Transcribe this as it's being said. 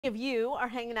If you are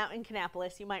hanging out in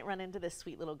Kannapolis, you might run into this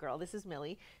sweet little girl. This is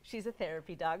Millie. She's a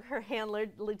therapy dog. Her handler,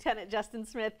 Lieutenant Justin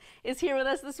Smith, is here with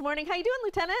us this morning. How you doing,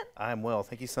 Lieutenant? I'm well.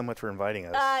 Thank you so much for inviting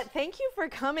us. Thank you for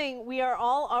coming. We are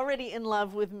all already in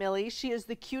love with Millie. She is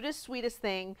the cutest, sweetest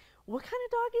thing. What kind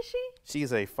of dog is she?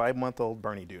 She's a 5-month-old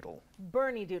Bernie Doodle.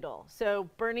 Bernie Doodle. So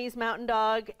Bernie's mountain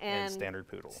dog and Standard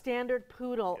Poodle. Standard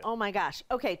Poodle. Yep. Oh my gosh.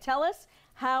 Okay, tell us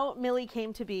how Millie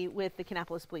came to be with the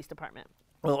Kannapolis Police Department.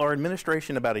 Well, our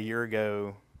administration about a year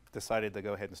ago decided to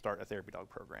go ahead and start a therapy dog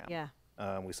program. Yeah.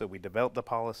 So we developed the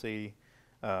policy,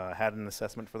 had an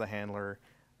assessment for the handler,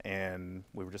 and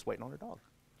we were just waiting on her dog.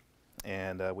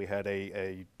 And we had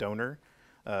a donor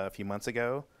a few months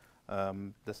ago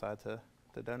decide to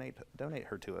donate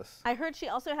her to us. I heard she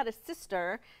also had a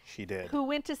sister. She did. Who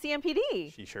went to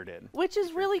CMPD. She sure did. Which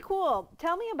is really cool.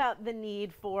 Tell me about the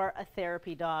need for a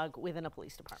therapy dog within a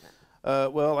police department.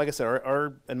 Well, like I said,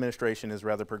 our administration is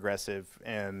rather progressive,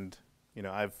 and you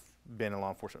know, I've been in law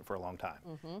enforcement for a long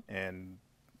time, and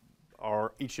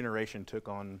each generation took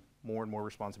on more and more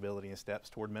responsibility and steps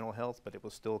toward mental health, but it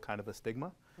was still kind of a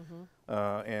stigma,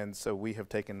 and so we have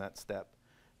taken that step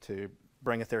to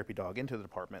bring a therapy dog into the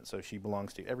department. So she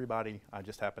belongs to everybody. I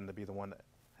just happen to be the one that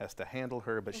has to handle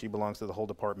her, but she belongs to the whole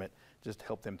department just to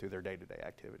help them through their day-to-day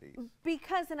activities.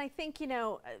 Because, and I think, you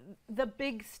know, the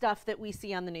big stuff that we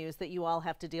see on the news that you all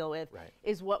have to deal with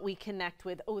is what we connect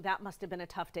with. Oh, that must have been a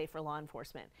tough day for law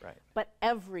enforcement. Right. But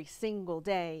every single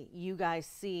day you guys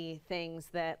see things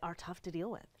that are tough to deal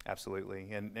with.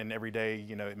 Absolutely. And every day,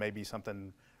 you know, it may be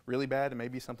something really bad, it may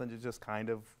be something that's just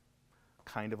kind of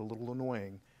a little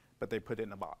annoying, but they put it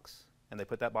in a box. And they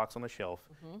put that box on the shelf,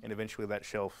 and eventually that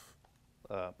shelf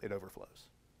it overflows.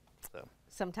 So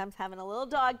sometimes having a little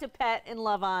dog to pet and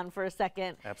love on for a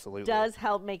second does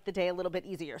help make the day a little bit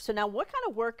easier. So now what kind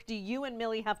of work do you and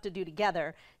Millie have to do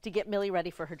together to get Millie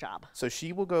ready for her job? So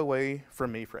she will go away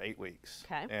from me for 8 weeks.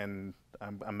 Okay. And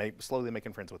I'm slowly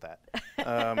making friends with that.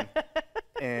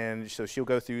 And so she'll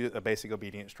go through a basic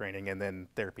obedience training and then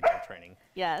therapy dog training.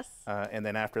 Yes. And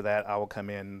then after that, I will come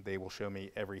in, they will show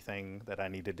me everything that I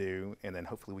need to do, and then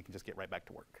hopefully we can just get right back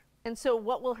to work. And so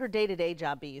what will her day-to-day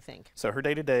job be, you think? So her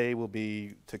day-to-day will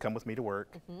be to come with me to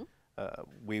work.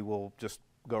 We will just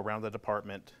go around the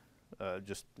department,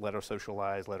 just let her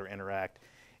socialize, let her interact.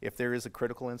 If there is a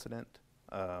critical incident,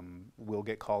 we'll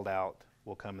get called out,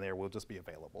 we'll come there, we'll just be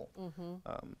available.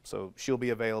 So she'll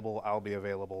be available, I'll be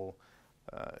available.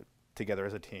 Together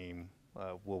as a team,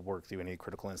 we'll work through any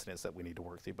critical incidents that we need to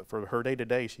work through. But for her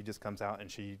day-to-day, she just comes out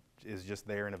and she is just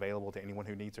there and available to anyone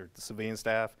who needs her, the civilian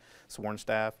staff, sworn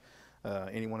staff,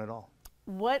 anyone at all.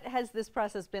 What has this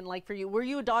process been like for you? Were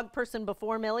you a dog person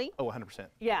before, Millie? Oh, 100%.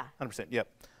 Yeah. 100%, yep.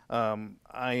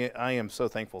 I am so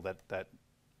thankful that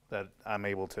I'm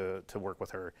able to work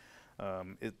with her.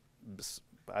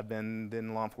 I've been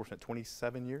in law enforcement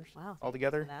 27 years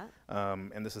altogether,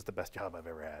 and this is the best job I've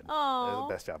ever had. Oh,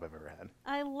 the best job I've ever had.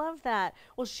 I love that.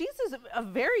 Well, she's a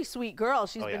very sweet girl.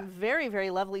 She's been very, very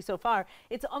lovely so far.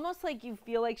 It's almost like you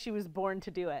feel like she was born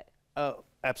to do it. Oh,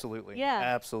 absolutely. Yeah,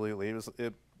 absolutely.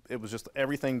 It was just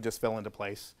everything just fell into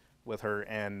place with her,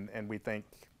 and we think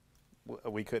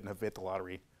we couldn't have hit the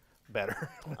lottery better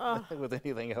with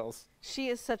anything else. She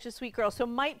is such a sweet girl. So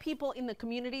might people in the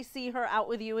community see her out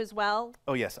with you as well?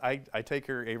 Oh yes, I take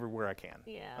her everywhere I can.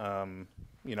 Yeah.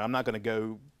 You know, I'm not going to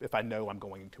go, if I know I'm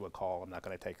going to a call, I'm not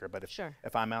going to take her. But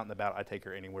if I'm out and about, I take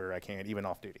her anywhere I can, even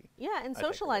off duty. Yeah, and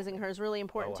socializing her is really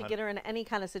important to get her in any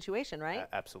kind of situation, right?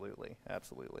 Absolutely,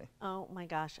 absolutely. Oh my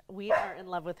gosh, we are in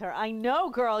love with her. I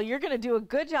know, girl, you're going to do a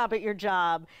good job at your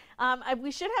job. We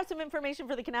should have some information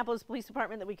for the Kannapolis Police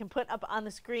Department that we can put up on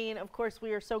the screen. Of course,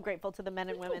 we are so grateful to the men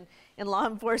and women in law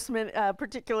enforcement,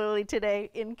 particularly today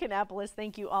in Kannapolis.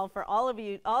 Thank you all for all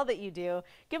that you do.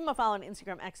 Give them a follow on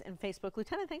Instagram, X, and Facebook.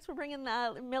 Lieutenant, thanks for bringing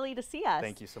Millie to see us.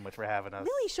 Thank you so much for having us.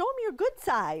 Millie, show them your good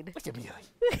side. Look at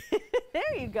Millie.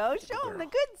 There you go. Show them the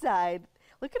good side.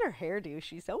 Look at her hairdo.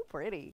 She's so pretty.